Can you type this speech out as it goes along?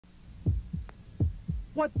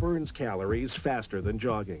What burns calories faster than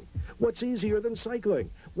jogging? What's easier than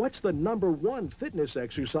cycling? What's the #1 fitness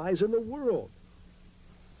exercise in the world?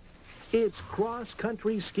 It's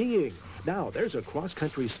cross-country skiing. Now, there's a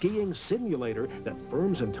cross-country skiing simulator that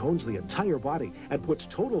firms and tones the entire body and puts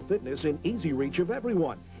total fitness in easy reach of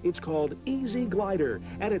everyone. It's called Easy Glider,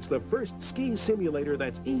 and it's the first ski simulator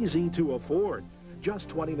that's easy to afford. Just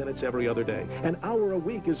 20 minutes every other day. An hour a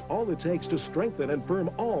week is all it takes to strengthen and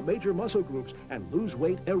firm all major muscle groups and lose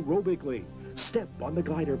weight aerobically. Step on the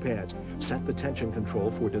glider pads, set the tension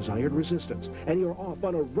control for desired resistance, and you're off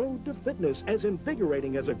on a road to fitness as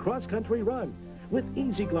invigorating as a cross-country run. With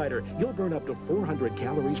Easy Glider, you'll burn up to 400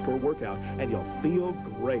 calories per workout, and you'll feel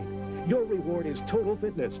great. Your reward is total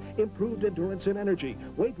fitness, improved endurance and energy,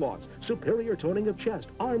 weight loss, superior toning of chest,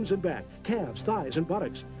 arms and back, calves, thighs, and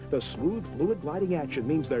buttocks. The smooth, fluid gliding action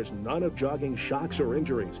means there's none of jogging shocks or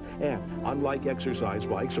injuries. And unlike exercise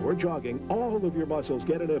bikes or jogging, all of your muscles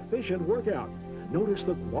get an efficient workout. Notice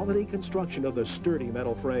the quality construction of the sturdy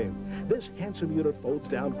metal frame. This handsome unit folds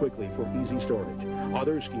down quickly for easy storage.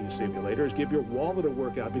 Other ski simulators give your wallet a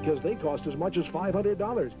workout because they cost as much as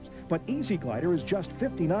 $500. But Easy Glider is just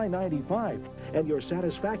 $59.95, and your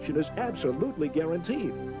satisfaction is absolutely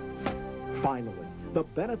guaranteed. Finally, the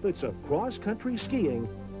benefits of cross-country skiing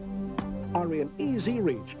are in easy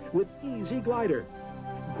reach with Easy Glider.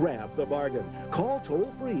 Grab the bargain. Call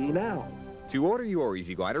toll-free now. To order your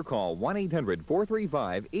Easy Glider, call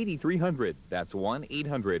 1-800-435-8300. That's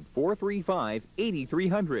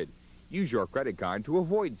 1-800-435-8300. Use your credit card to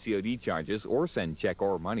avoid COD charges or send check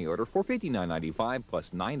or money order for $59.95 plus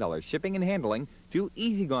 $9 shipping and handling to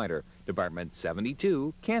Easy Glider, Department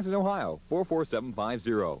 72, Canton, Ohio,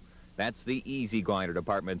 44750. That's the Easy Glider,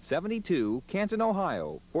 Department 72, Canton,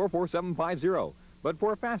 Ohio, 44750. But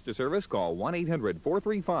for faster service, call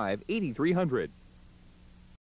 1-800-435-8300.